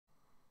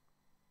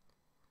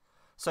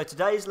So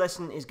today's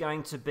lesson is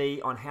going to be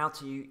on how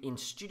to, in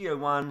Studio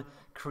One,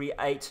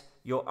 create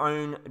your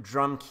own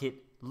drum kit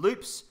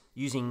loops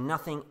using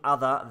nothing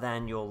other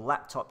than your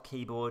laptop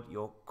keyboard,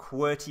 your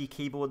QWERTY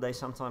keyboard, they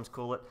sometimes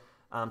call it,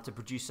 to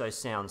produce those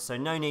sounds. So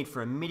no need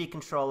for a MIDI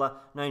controller,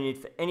 no need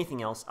for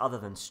anything else other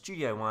than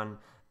Studio One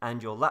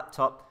and your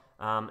laptop.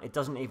 It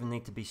doesn't even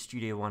need to be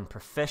Studio One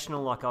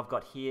Professional like I've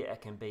got here. It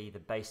can be the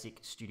basic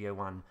Studio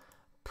One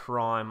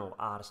Prime or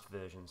Artist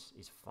versions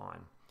is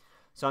fine.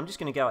 So I'm just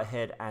going to go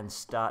ahead and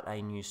start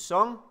a new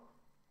song.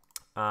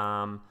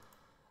 You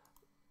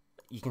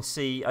can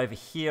see over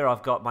here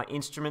I've got my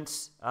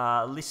instruments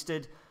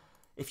listed.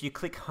 If you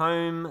click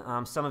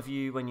home, some of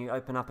you, when you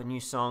open up a new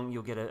song,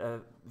 you'll get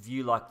a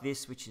view like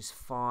this, which is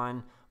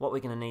fine. What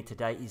we're going to need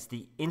today is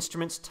the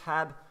Instruments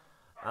tab.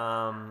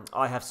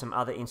 I have some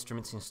other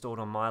instruments installed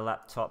on my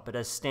laptop, but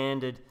as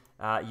standard,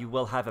 you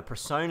will have a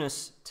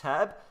PreSonus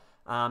tab.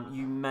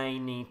 You may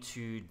need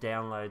to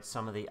download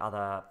some of the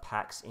other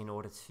packs in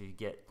order to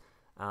get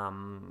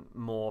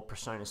more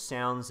PreSonus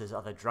sounds. There's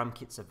other drum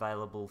kits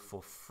available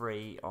for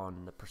free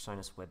on the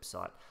PreSonus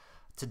website.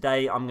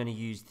 Today I'm going to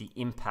use the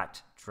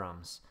Impact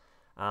drums.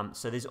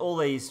 So there's all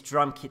these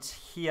drum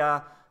kits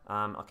here.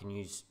 I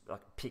can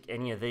pick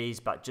any of these,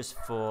 but just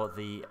for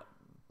the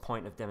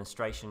point of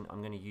demonstration, I'm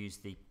going to use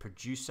the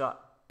Producer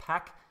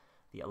pack,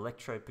 the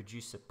Electro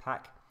Producer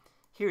pack.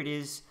 Here it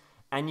is,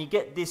 and you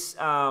get this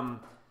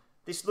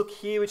this look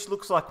here, which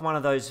looks like one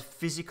of those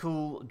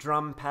physical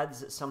drum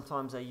pads that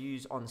sometimes they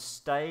use on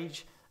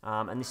stage,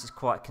 and this is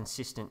quite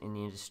consistent in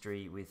the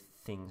industry with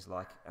things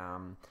like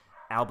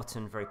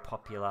Alberton, very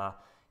popular.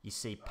 You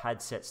see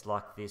pad sets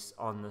like this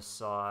on the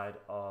side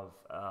of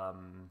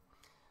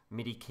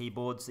MIDI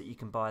keyboards that you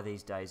can buy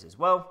these days as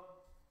well,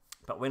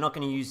 but we're not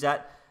going to use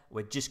that.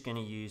 We're just going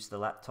to use the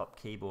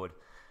laptop keyboard.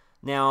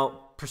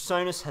 Now,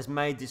 PreSonus has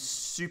made this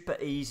super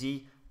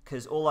easy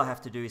because all I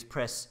have to do is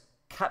press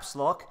caps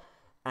lock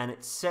and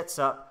it sets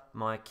up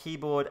my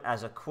keyboard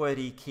as a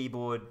QWERTY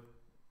keyboard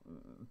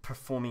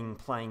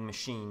playing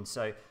machine.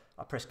 So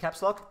I press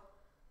caps lock,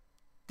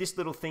 this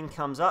little thing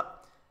comes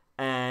up,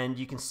 and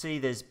you can see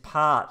there's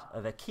part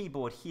of a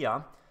keyboard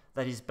here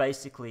that is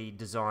basically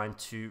designed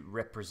to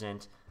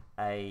represent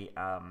a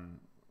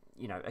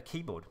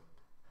keyboard.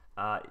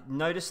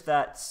 Notice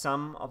that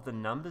some of the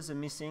numbers are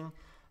missing,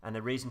 and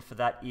the reason for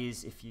that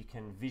is if you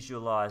can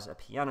visualize a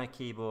piano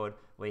keyboard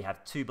where you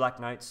have 2 black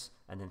notes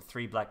and then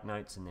 3 black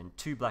notes and then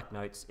 2 black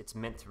notes, it's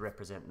meant to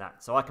represent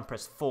that. So I can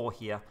press 4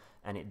 here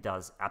and it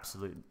does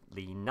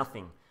absolutely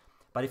nothing.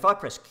 But if I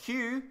press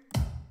Q,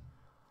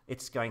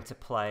 it's going to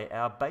play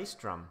our bass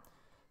drum.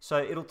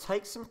 So it'll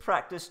take some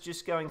practice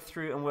just going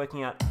through and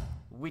working out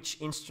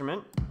which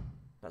instrument,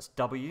 that's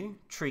W,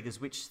 triggers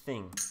which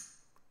thing.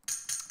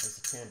 There's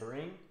the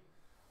tambourine.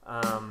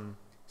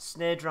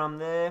 Snare drum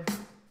there.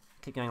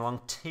 Keep going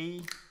along.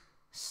 T,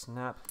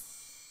 snap.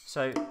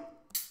 So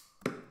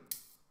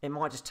it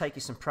might just take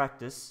you some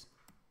practice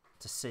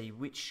to see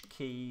which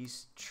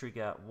keys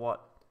trigger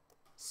what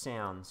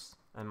sounds.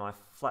 And my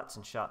flats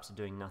and sharps are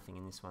doing nothing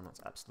in this one.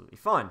 That's absolutely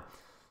fine.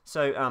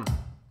 So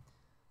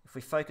if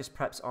we focus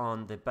perhaps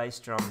on the bass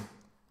drum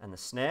and the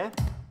snare,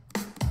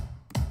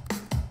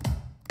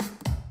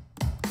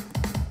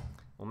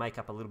 we'll make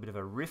up a little bit of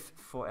a riff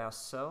for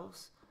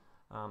ourselves.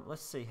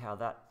 Let's see how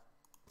that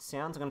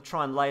sounds. I'm going to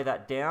try and lay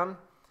that down,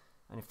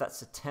 and if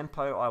that's the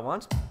tempo I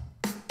want,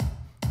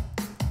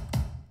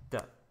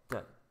 da,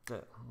 da, da,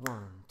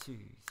 1, 2,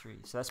 3.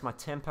 So that's my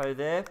tempo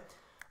there.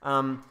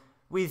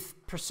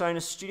 With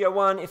PreSonus Studio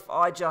One, if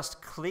I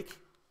just click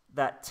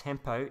that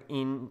tempo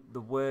in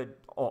the word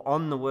or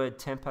on the word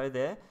tempo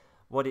there,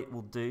 what it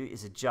will do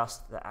is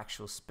adjust the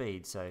actual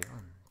speed. So 1,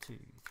 2,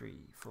 3,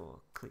 4,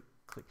 click,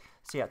 click.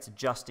 See how it's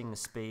adjusting the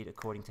speed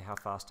according to how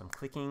fast I'm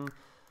clicking.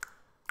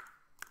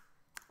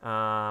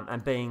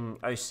 And being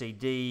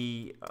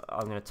OCD,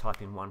 I'm going to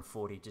type in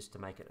 140 just to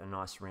make it a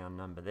nice round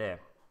number there.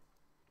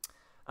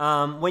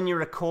 When you're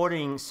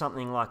recording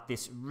something like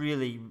this,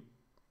 really,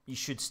 you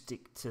should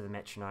stick to the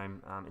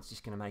metronome. It's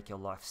just going to make your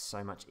life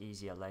so much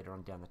easier later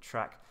on down the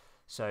track.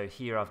 So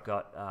here I've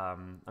got,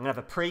 I'm going to have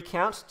a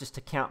pre-count just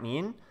to count me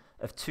in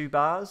of 2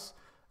 bars.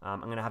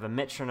 I'm going to have a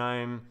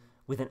metronome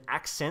with an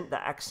accent.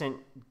 The accent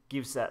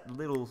gives that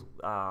little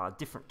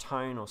different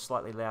tone or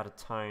slightly louder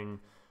tone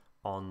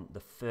on the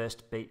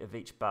first beat of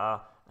each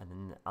bar and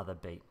then the other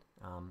beat.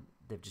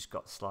 They've just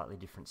got slightly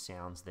different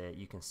sounds there.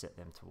 You can set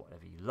them to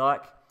whatever you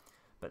like.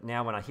 But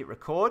now when I hit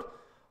record,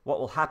 what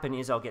will happen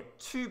is I'll get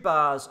 2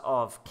 bars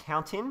of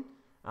count in,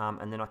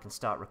 and then I can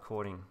start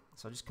recording.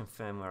 So I'll just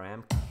confirm where I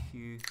am.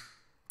 Q.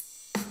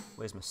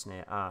 Where's my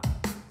snare? R.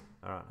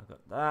 All right, I've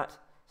got that.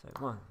 So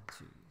 1,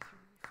 2, 3,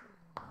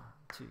 4. 1,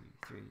 2,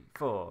 3,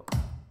 4.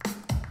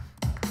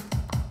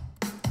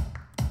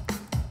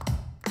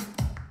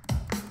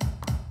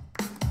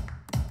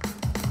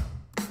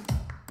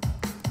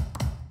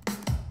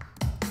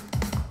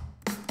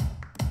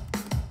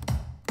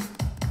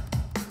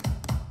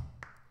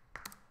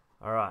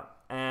 All right,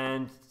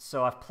 and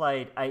so I've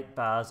played 8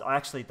 bars.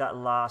 That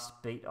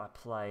last beat I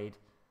played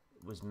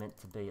was meant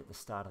to be at the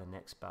start of the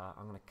next bar.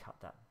 I'm going to cut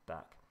that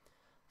back.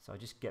 So I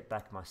just get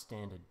back my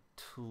standard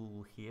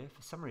tool here.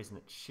 For some reason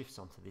it shifts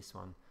onto this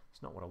one.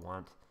 It's not what I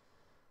want.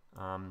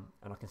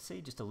 And I can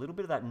see just a little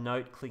bit of that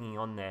note clinging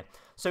on there.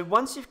 So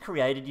once you've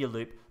created your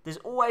loop, there's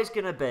always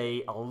going to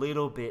be a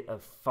little bit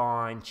of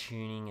fine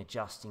tuning,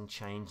 adjusting,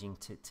 changing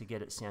to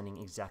get it sounding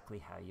exactly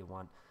how you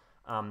want.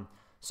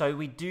 So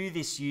we do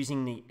this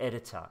using the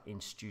editor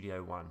in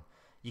Studio One.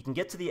 You can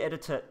get to the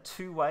editor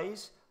two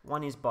ways.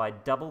 One is by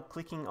double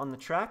clicking on the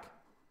track.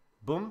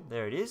 Boom,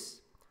 there it is.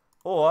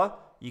 Or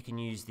you can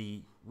use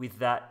with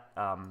that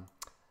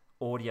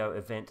audio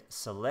event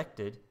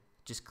selected,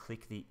 just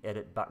click the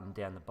edit button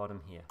down the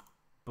bottom here.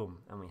 Boom,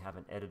 and we have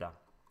an editor.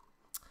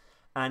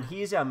 And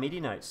here's our MIDI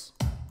notes.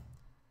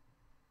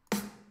 All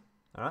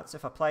right, so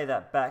if I play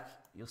that back,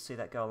 you'll see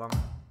that go along.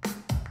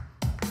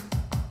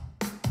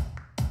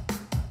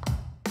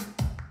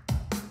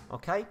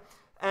 Okay,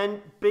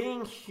 and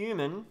being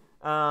human,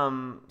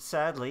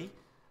 sadly,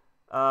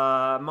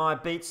 my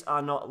beats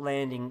are not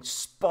landing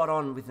spot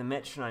on with the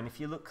metronome. If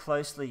you look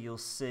closely, you'll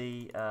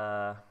see,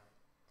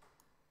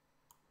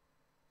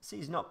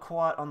 he's not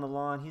quite on the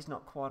line, he's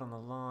not quite on the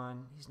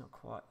line, he's not,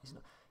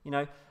 you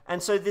know.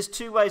 And so there's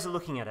two ways of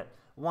looking at it.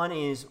 One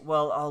is,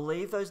 well, I'll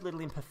leave those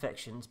little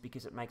imperfections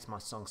because it makes my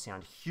song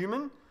sound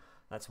human.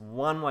 That's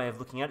one way of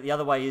looking at it. The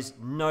other way is,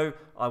 no,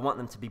 I want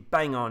them to be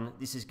bang on.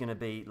 This is going to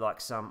be like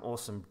some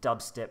awesome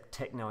dubstep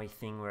techno-y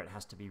thing where it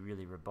has to be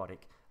really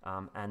robotic.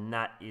 And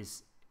that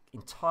is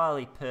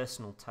entirely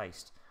personal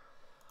taste.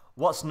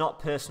 What's not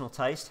personal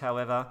taste,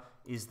 however,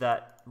 is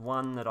that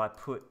one that I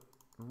put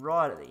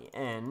right at the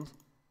end,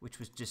 which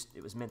was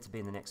it was meant to be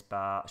in the next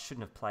bar. I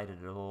shouldn't have played it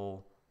at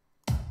all.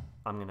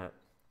 I'm going to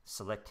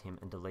select him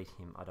and delete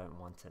him. I don't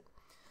want it.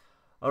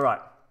 All right.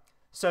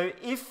 So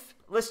if,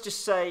 let's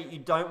just say you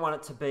don't want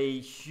it to be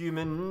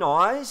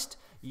humanized,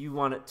 you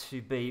want it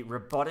to be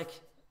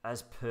robotic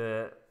as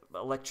per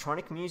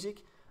electronic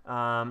music,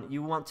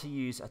 you want to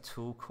use a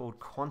tool called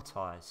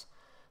Quantize.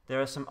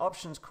 There are some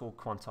options called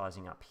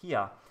quantizing up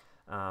here,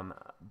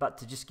 but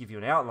to just give you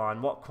an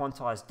outline, what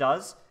Quantize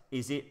does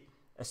is it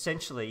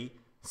essentially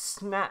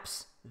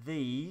snaps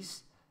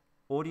these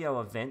audio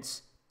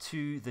events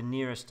to the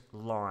nearest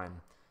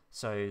line.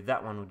 So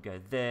that one would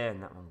go there,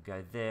 and that one would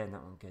go there, and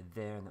that one would go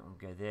there, and that one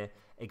would go there,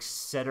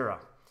 etc.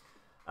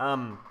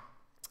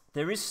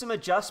 There is some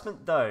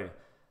adjustment though.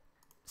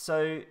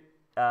 So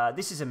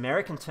this is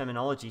American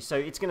terminology. So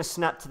it's going to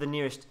snap to the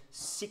nearest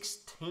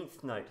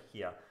 16th note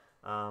here.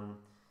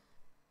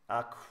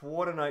 A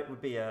quarter note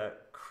would be a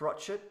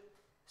crotchet,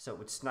 so it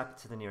would snap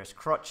to the nearest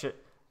crotchet.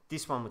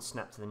 This one would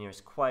snap to the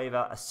nearest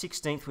quaver. A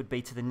 16th would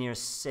be to the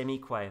nearest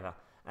semi-quaver.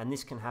 And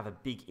this can have a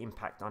big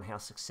impact on how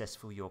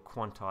successful your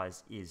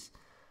quantize is.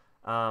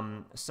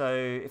 So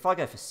if I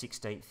go for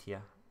 16th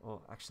here, or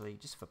actually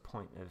just for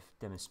point of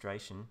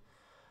demonstration,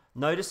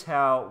 notice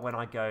how when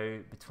I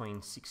go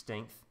between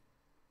 16th,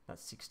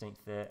 that's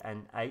 16th there,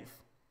 and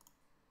 8th,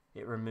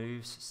 it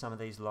removes some of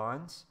these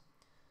lines.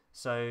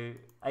 So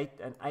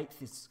an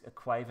 8th is a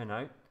quaver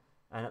note,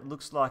 and it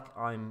looks like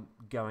I'm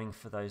going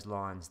for those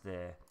lines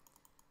there.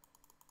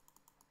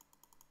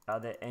 Are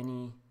there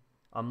any...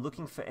 I'm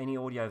looking for any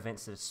audio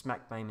events that are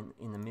smack bang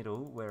in the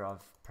middle where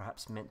I've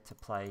perhaps meant to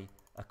play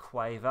a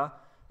quaver.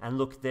 And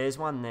look, there's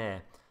one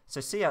there.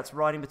 So see how it's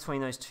right in between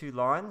those two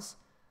lines?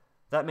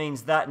 That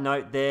means that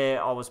note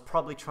there, I was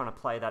probably trying to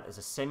play that as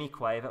a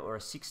semi-quaver or a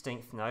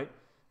 16th note.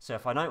 So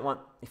if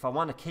I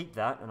want to keep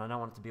that and I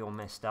don't want it to be all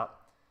messed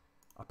up,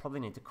 I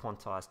probably need to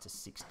quantize to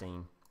 16.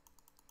 I'm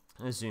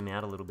going to zoom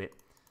out a little bit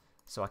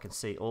so I can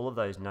see all of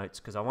those notes,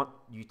 because I want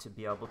you to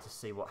be able to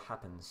see what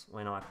happens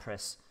when I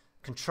press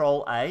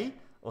Control A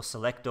or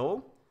select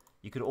all.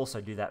 You could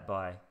also do that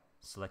by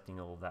selecting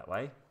all that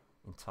way,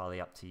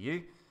 entirely up to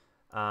you.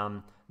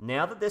 Now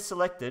that they're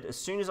selected, as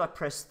soon as I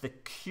press the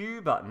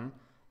Q button,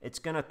 it's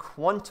going to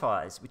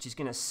quantize, which is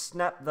going to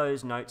snap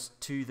those notes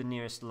to the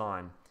nearest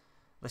line.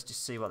 Let's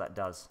just see what that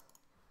does.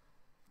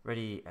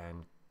 Ready,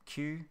 and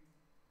Q.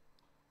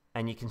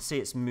 And you can see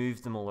it's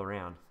moved them all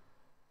around.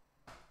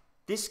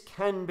 This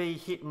can be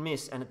hit and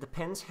miss, and it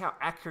depends how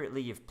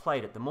accurately you've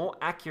played it. The more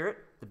accurate,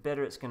 the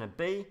better it's going to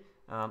be.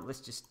 Let's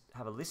just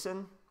have a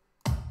listen.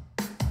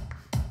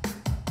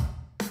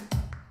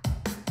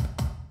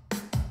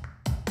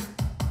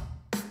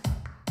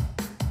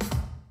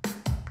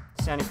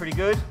 Sounding pretty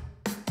good.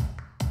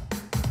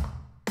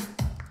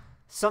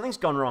 Something's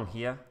gone wrong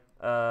here.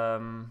 I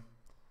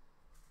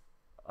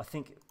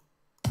think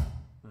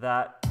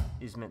that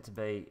is meant to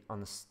be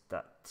on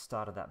that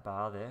start of that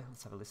bar there.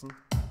 Let's have a listen.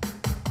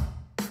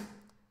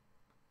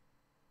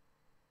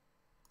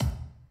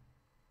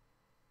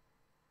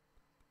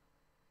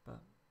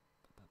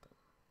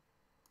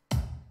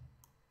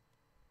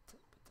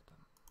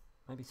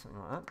 Maybe something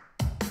like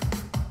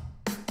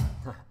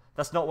that.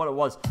 That's not what it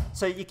was.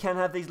 So you can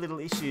have these little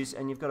issues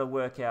and you've got to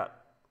work out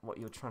what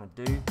you're trying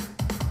to do.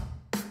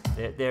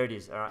 There it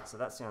is. All right, so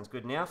that sounds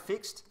good now.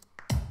 Fixed.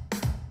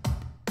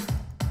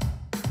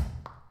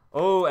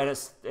 Oh, and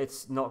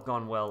it's not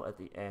gone well at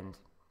the end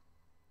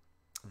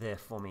there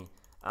for me.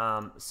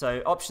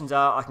 So options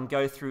are I can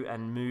go through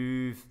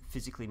and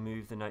physically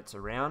move the notes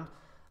around.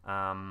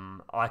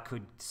 I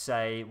could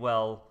say,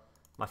 well,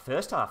 my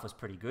first half was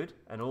pretty good,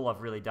 and all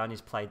I've really done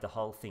is played the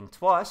whole thing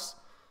twice.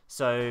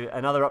 So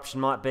another option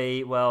might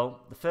be,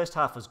 well, the first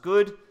half was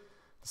good.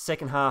 The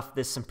second half,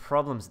 there's some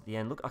problems at the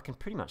end. Look, I can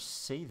pretty much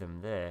see them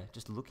there,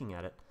 just looking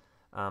at it.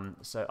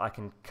 So I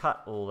can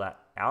cut all that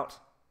out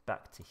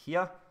back to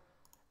here,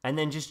 and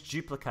then just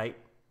duplicate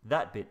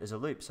that bit as a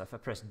loop. So if I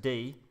press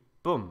D,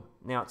 boom,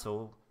 now it's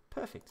all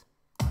perfect.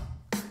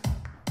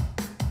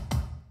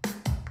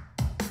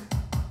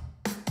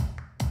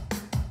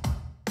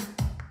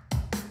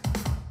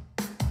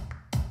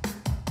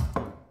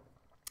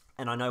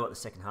 And I know what the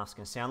second half is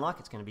going to sound like.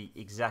 It's going to be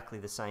exactly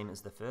the same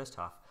as the first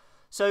half.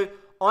 So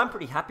I'm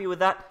pretty happy with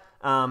that.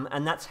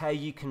 And that's how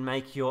you can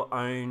make your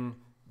own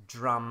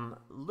drum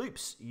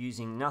loops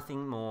using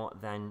nothing more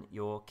than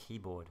your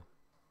keyboard.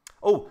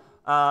 Oh,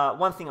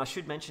 one thing I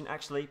should mention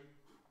actually.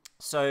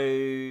 So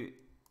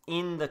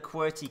in the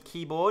QWERTY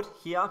keyboard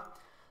here,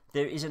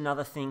 there is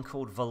another thing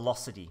called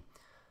velocity.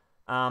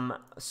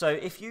 So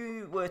if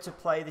you were to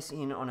play this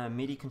in on a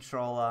MIDI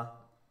controller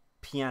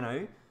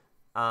piano,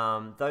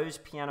 those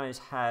pianos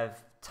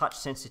have touch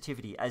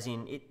sensitivity, as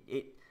in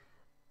it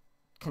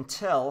can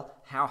tell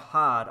how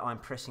hard I'm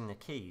pressing the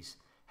keys.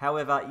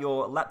 However,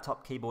 your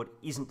laptop keyboard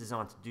isn't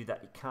designed to do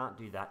that. It can't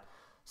do that.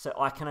 So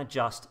I can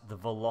adjust the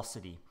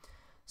velocity.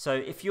 So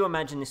if you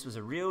imagine this was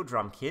a real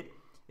drum kit,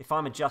 if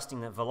I'm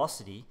adjusting the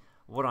velocity,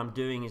 what I'm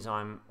doing is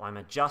I'm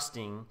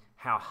adjusting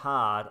how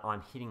hard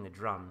I'm hitting the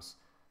drums.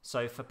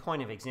 So for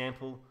point of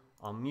example,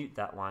 I'll mute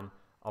that one.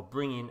 I'll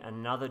bring in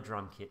another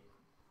drum kit.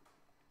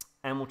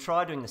 And we'll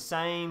try doing the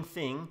same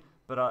thing,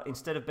 but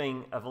instead of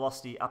being a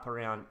velocity up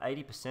around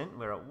 80%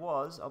 where it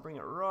was, I'll bring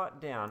it right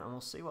down and we'll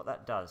see what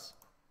that does.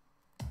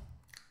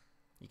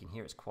 You can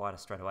hear it's quieter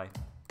straight away.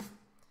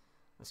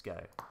 Let's go.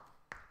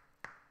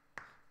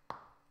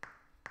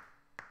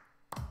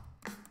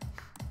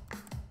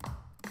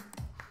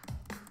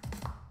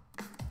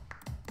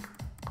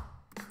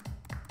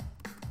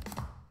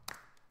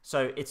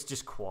 So it's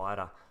just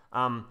quieter.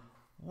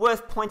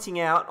 Worth pointing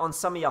out on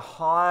some of your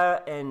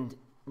higher end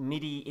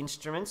MIDI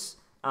instruments,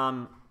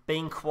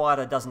 being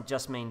quieter doesn't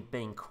just mean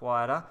being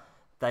quieter.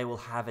 They will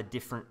have a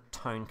different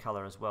tone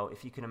color as well.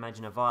 If you can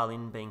imagine a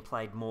violin being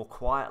played more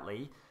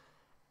quietly,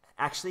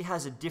 actually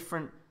has a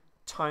different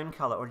tone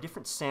color or a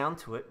different sound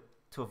to it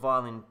to a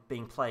violin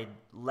being played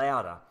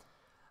louder,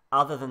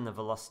 other than the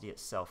velocity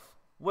itself.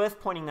 Worth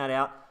pointing that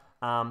out,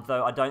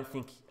 though I don't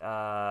think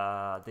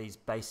these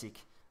basic,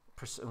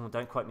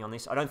 don't quote me on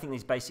this, I don't think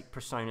these basic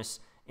PreSonus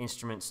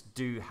instruments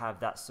do have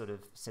that sort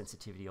of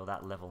sensitivity or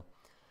that level.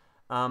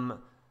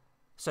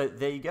 So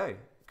there you go,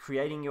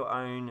 creating your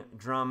own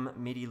drum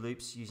MIDI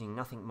loops using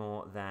nothing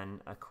more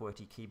than a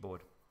QWERTY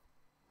keyboard.